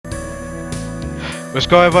What's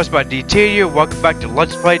going on, everybody? My DT here. Welcome back to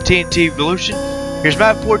Let's Play TNT Evilution. Here's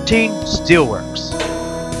Map 14, Steelworks.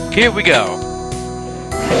 Here we go.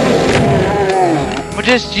 We'll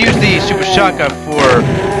just use the super shotgun for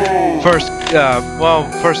first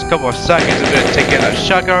couple of seconds. I'm gonna take in a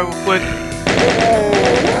shotgun real quick.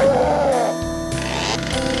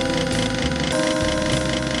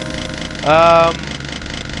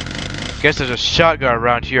 Guess there's a shotgun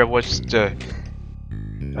around here. What's the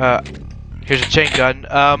here's a chain gun.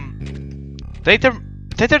 I think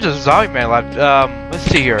there's a zombie man left. Let's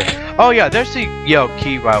see here. Oh yeah, there's the yellow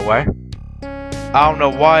key right away. I don't know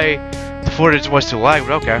why the footage was too lag,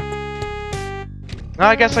 but okay. No,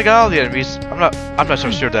 I guess I got all the enemies. I'm not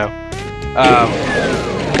so sure though.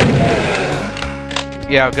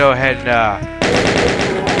 Yeah, I'll go ahead and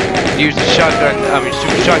use the shotgun.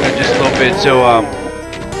 Super shotgun just a little bit, so I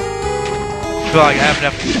feel like I have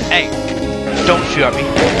enough. Hey, don't shoot at me.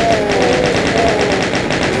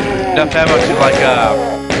 Enough ammo to like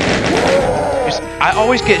I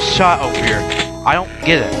always get shot over here. I don't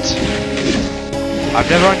get it. I've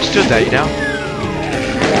never understood that, you know.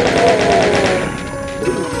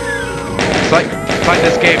 It's like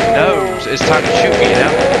this game knows it's time to shoot me, you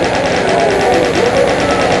know.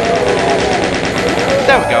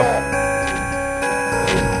 There we go.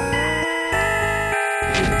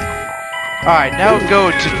 Alright, now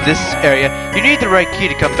go to this area. You need the right key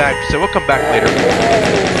to come back, so we'll come back later.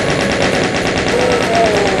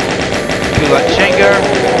 Kill that Shangar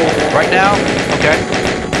right now. Okay.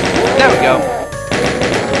 There we go.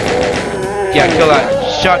 Yeah, kill that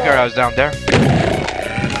shotgun I was down there.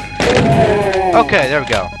 Okay, there we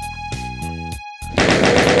go.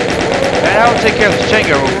 And I will take care of the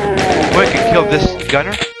Shangar real quick and kill this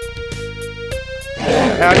gunner.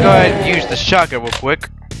 And I'll go ahead and use the shotgun real quick.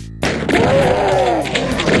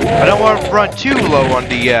 I don't want to run too low on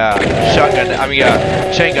the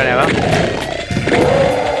chain gun ammo.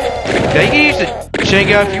 Yeah, you can use the chain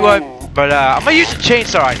gun if you want, but I'm gonna use the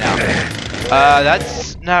chainsaw right now.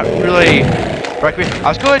 That's not really recommended. I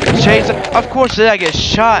was going to chainsaw. Of course, then I get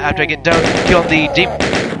shot after I get done killing the demon.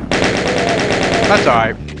 That's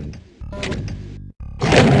alright.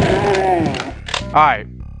 Alright.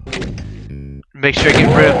 Make sure I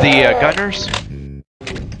get rid of the gunners.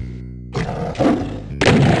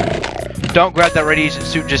 Don't grab that radiation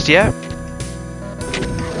suit just yet.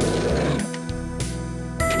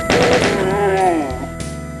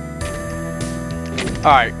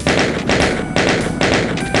 Alright.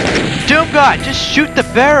 Doom God, just shoot the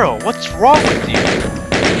barrel. What's wrong with you?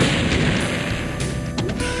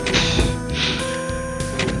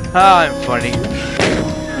 I'm funny.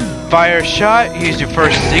 Fire a shot. Here's your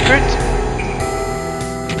first secret.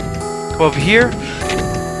 Come over here.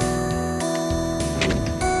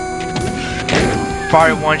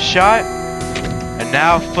 Fire one shot, and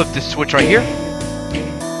now flip this switch right here.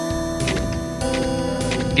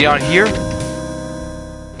 Get on here,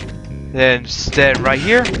 then stand right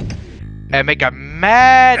here, and make a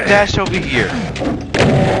mad dash over here.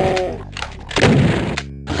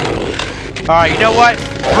 Alright, you know what?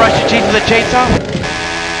 Brush your teeth with a chainsaw.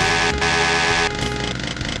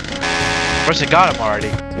 Brush, I got him already.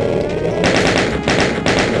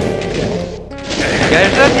 Yeah,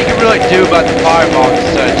 there's nothing you can really do about the fireballs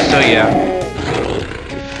and such, so yeah.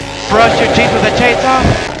 Brush your teeth with a chainsaw?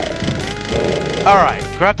 Alright,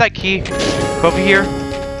 grab that key. Go over here.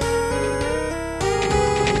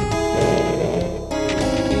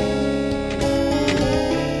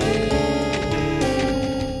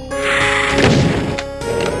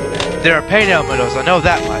 There are paint elementals, I know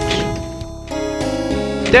that much.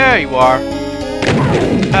 There you are.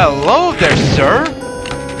 Hello there, sir.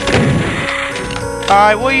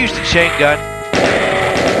 Alright, we'll use the chain gun.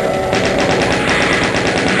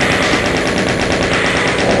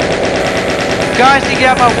 Guys, need to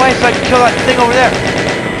get out of my way so I can kill that thing over there.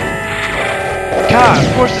 God, of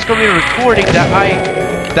course it's gonna be a recording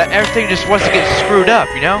that everything just wants to get screwed up,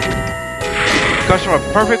 you know? It goes from a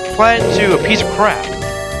perfect plan to a piece of crap.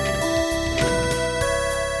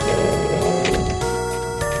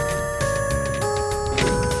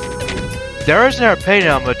 There isn't a paint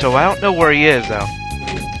elemental. I don't know where he is though.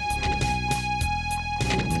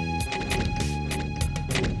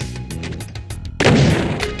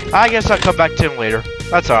 I guess I'll come back to him later.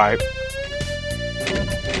 That's alright.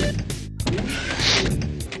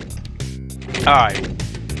 Alright.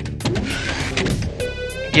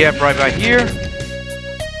 Get up right here.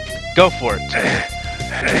 Go for it.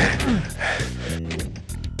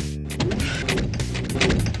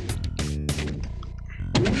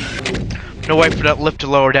 No wait for that lift to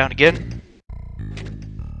lower down again.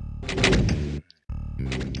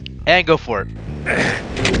 And go for it.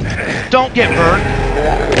 Don't get burned.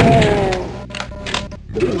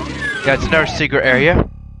 That's another secret area.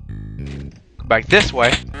 Go back this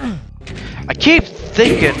way. I keep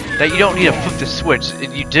thinking that you don't need to flip the switch,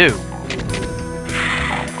 and you do.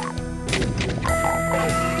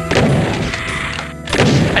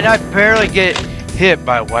 And I barely get hit,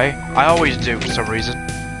 by the way. I always do for some reason.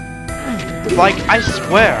 Like, I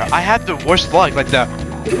swear, I have the worst luck. Like the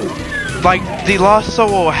Lost Soul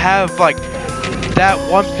will have like that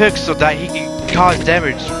one pixel that he can cause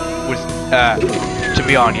damage with to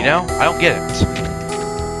be on, you know? I don't get it.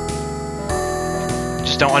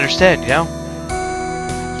 Just don't understand, you know?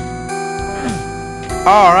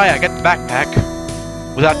 Alright, I got the backpack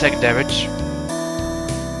without taking damage.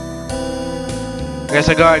 I guess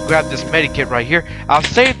I gotta grab this medikit right here. I'll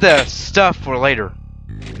save the stuff for later,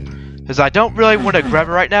 because I don't really want to grab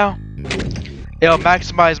it right now. It'll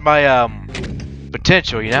maximize my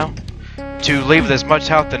potential, you know, to leave with as much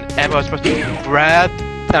health and ammo as possible.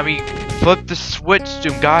 Flip the switch,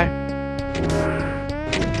 Doom guy.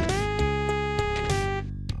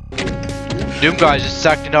 Doom guy's just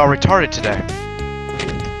acting all retarded today.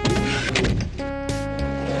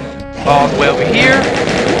 All the way over here.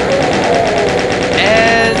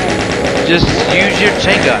 And just use your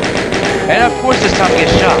chain gun. And of course this time we get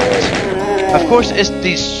shot. Of course it's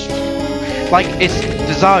these, like it's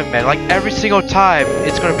the zombie man, like every single time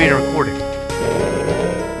it's gonna be in a recording.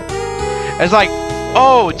 It's like,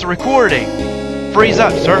 oh, it's a recording. Freeze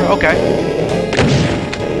up, sir, okay.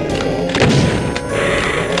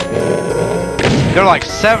 There are like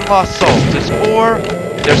 7 lost souls. There's 4,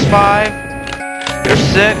 there's 5, there's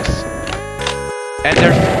 6, and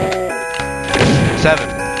there's 7.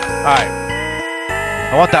 Alright.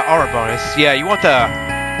 I want that armor bonus. Yeah, you want the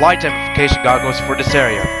light amplification goggles for this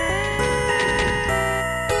area.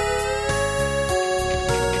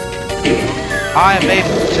 I am made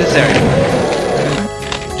for this area.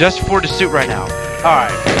 Just for the suit right now.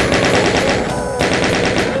 Alright.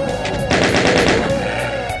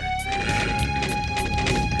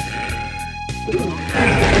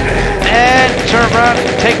 And turn around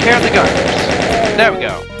and take care of the gunners. There we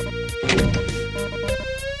go.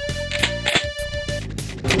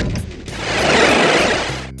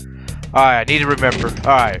 Alright, I need to remember.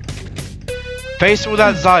 Alright. Face where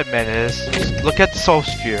that zombie man is. Just look at the soul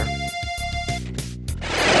sphere.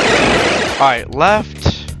 Alright, left.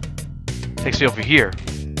 Takes me over here.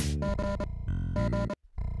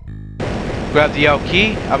 Grab the L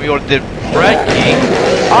key. Or the red key.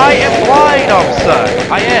 I am blind all of a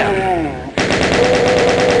sudden. I am.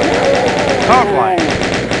 Colorblind.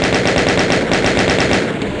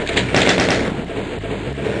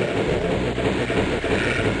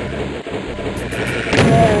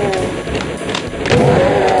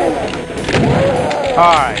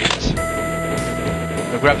 Alright.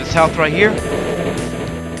 I'll grab this health right here.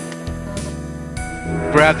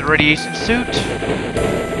 Grab the radiation suit.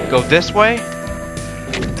 Go this way.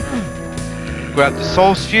 Grab the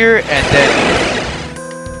soul sphere and then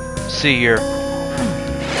see here.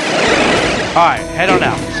 Alright, head on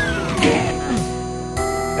out.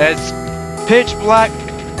 It's pitch black,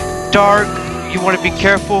 dark. You want to be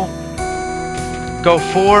careful. Go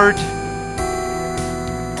forward.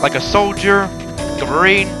 Like a soldier. A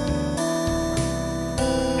marine,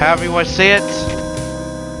 however you want to say it,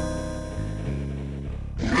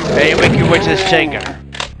 and you make your way to this chain gunner.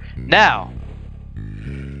 Now,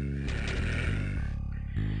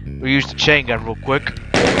 we'll use the chain gun real quick. Just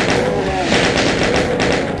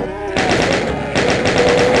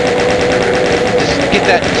get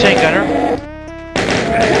that chain gunner.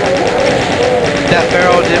 That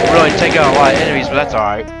barrel didn't really take out a lot of enemies, but that's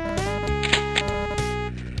alright.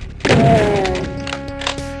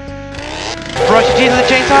 Brush your teeth with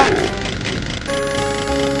the chainsaw?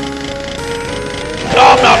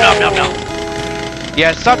 No.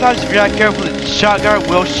 Yeah, sometimes if you're not careful, the shotgun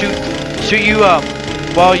will shoot you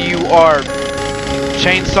while you are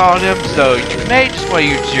chainsawing him, so you may just want to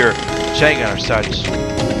use your chain gun or such.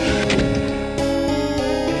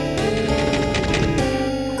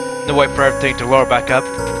 No wait for everything to lower back up.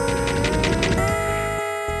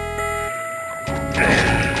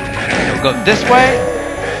 We'll go this way.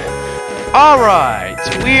 Alright,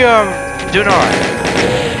 we are doing alright.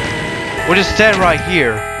 We'll just stand right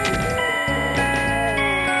here.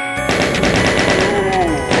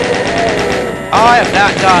 I am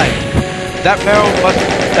not dying. That barrel must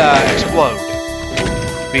explode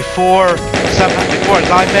before a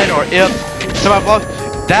zombie or if somebody blows.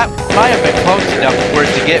 That might have been close enough for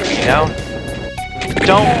it to get me, you know?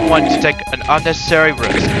 Don't want to take an unnecessary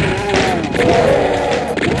risk.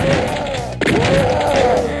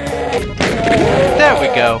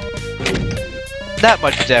 we go. Not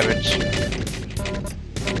much damage.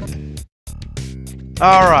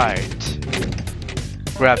 Alright.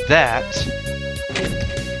 Grab that.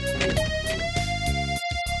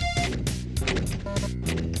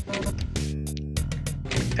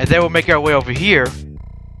 And then we'll make our way over here.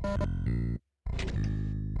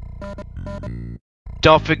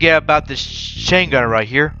 Don't forget about this chain gun right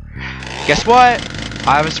here. Guess what?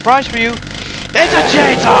 I have a surprise for you. It's a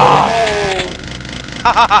chainsaw!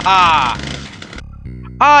 Ha ha ha ha!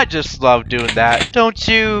 I just love doing that, don't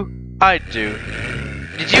you? I do.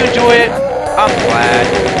 Did you enjoy it? I'm glad.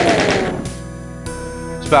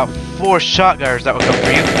 It's about 4 shotgunners that will come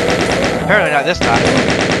for you. Apparently not this time.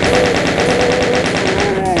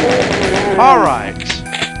 Alright.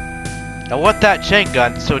 I want that chain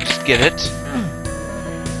gun, so just get it.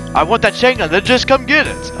 I want that chain gun, then just come get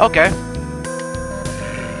it. Okay.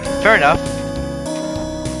 Fair enough.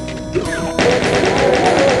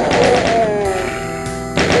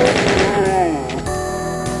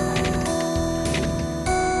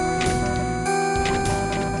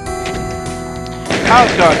 I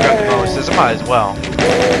was gonna grab the bonuses, I might as well.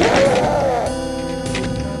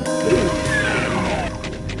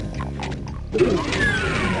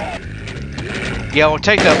 Yeah, we'll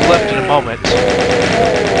take that lift in a moment.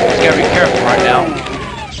 Just gotta be careful right now.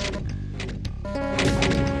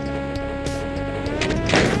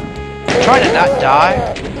 Trying to not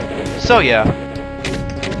die. So yeah.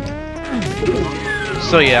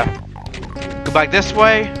 Go back this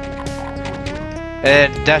way.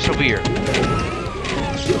 And dash over here.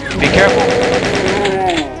 Be careful.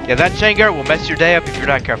 Yeah, that chain guard will mess your day up if you're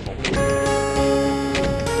not careful.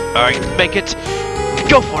 Alright, make it.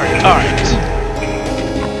 Go for it. Alright.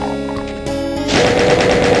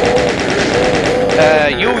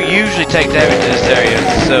 You usually take damage in this area,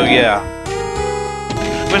 so yeah.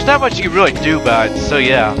 There's not much you can really do about it, so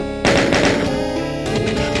yeah.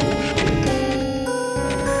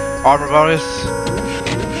 Armor bonus.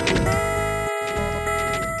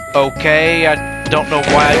 Okay, I don't know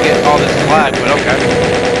why I get all this lag, but okay.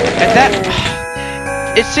 And that...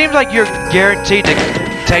 It seems like you're guaranteed to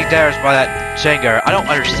take damage by that chain guard. I don't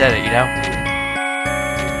understand it, you know?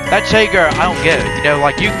 That chain guard, I don't get it. You know,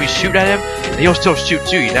 like you can be shooting at him, and he'll still shoot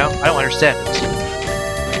too, you know? I don't understand it.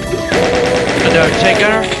 Another chain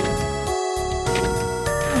gunner.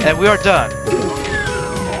 And we are done.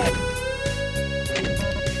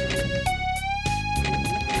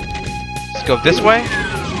 Let's go this way.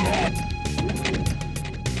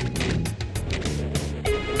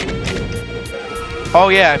 Oh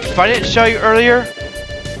yeah, if I didn't show you earlier,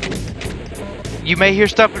 you may hear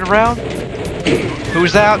stomping around.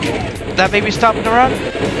 Who's that? That may be stomping around?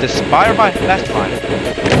 The Spidermastermind.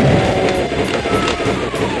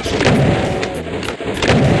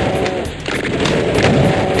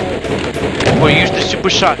 We'll use the super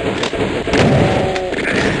shotgun.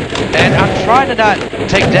 And I'm trying to not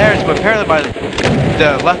take damage, but apparently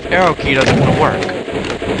the left arrow key doesn't want to work.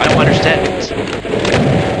 I don't understand it.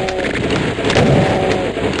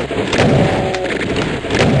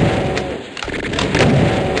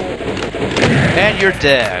 And you're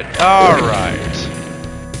dead. Alright.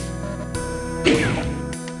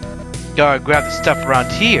 Gotta grab the stuff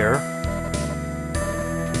around here.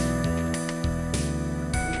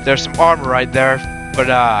 There's some armor right there, but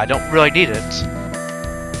I don't really need it.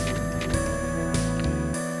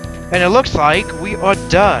 And it looks like we are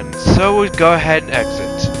done, so we'll go ahead and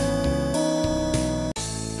exit.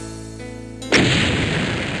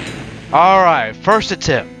 Alright, first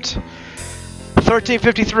attempt.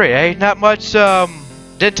 1353, eh? Not much,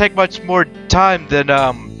 didn't take much more time than,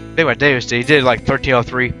 anyway, Davis did. He did like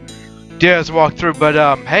 1303. Yeah, let's walk through, but,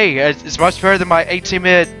 hey, it's much better than my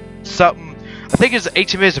 18-minute something. I think it's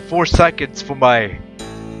 18 minutes and 4 seconds for my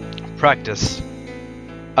practice.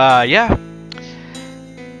 Yeah.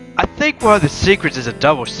 I think one of the secrets is a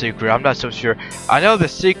double secret. I'm not so sure. I know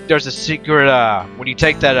there's a secret, when you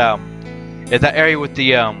take that, in that area with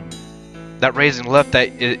the, that raising left,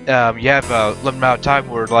 that you have a limited amount of time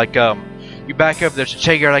where, like, you back up, there's a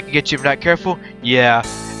chain guard that can get you if not careful. Yeah.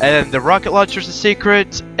 And then the rocket launcher's a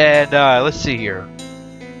secret, and, let's see here.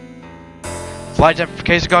 Flight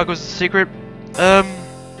amplification goggles is a secret. I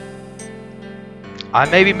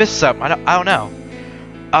maybe missed something. I don't know.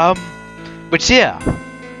 But yeah.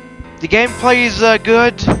 The gameplay is,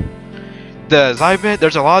 good. The zombie,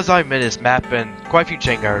 there's a lot of zombie in this map, and quite a few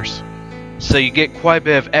chain guards. So you get quite a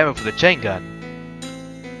bit of ammo for the chain gun.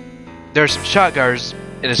 There's some shotgunners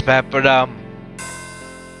in this map, but I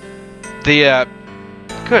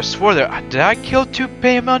could have swore there. Did I kill 2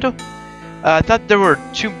 pain elemental? I thought there were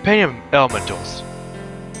 2 pain elementals.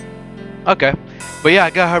 Okay. But yeah, I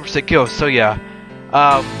got 100% kills, so yeah.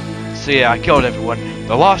 So yeah, I killed everyone.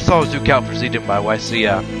 The lost souls do count for ZDoom, by the way, so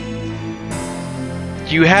yeah.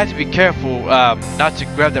 You have to be careful not to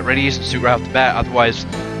grab that radiation suit right off the bat, otherwise,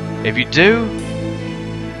 if you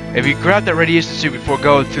grab that radiation suit before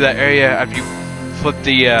going through that area, after you flip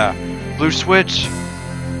the blue switch,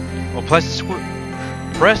 or press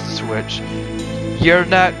the switch, you're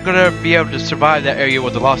not gonna be able to survive that area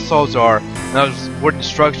where the lost souls are. And those wooden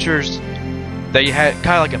structures that you had,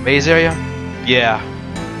 kind of like a maze area. Yeah.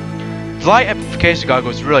 The light amplification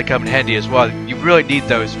goggles really come in handy as well. You really need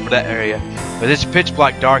those for that area. But it's pitch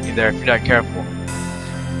black dark in there if you're not careful.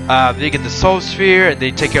 Then you get the soul sphere and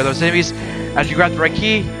they take care of those enemies. After you grab the right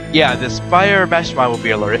key, yeah, the Spidermastermind will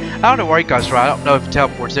be alerted. I don't know where he comes from. I don't know if he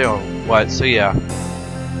teleports in or what, so yeah.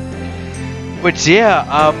 But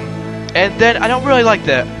yeah, and then I don't really like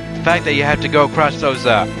the fact that you have to go across those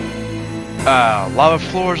lava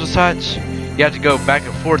floors and such. You have to go back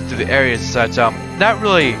and forth through the areas and such. Not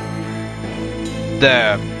really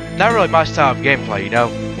my style of gameplay, you know.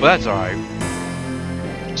 But that's alright.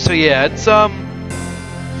 So yeah, it's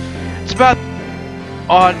about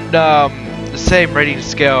on the same rating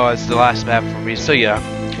scale as the last map for me. So yeah,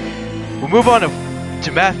 we'll move on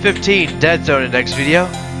to map 15, Dead Zone, in the next video,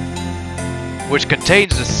 which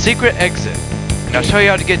contains the secret exit, and I'll show you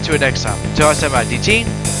how to get to it next time. Until I say my DT,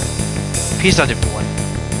 peace out everyone.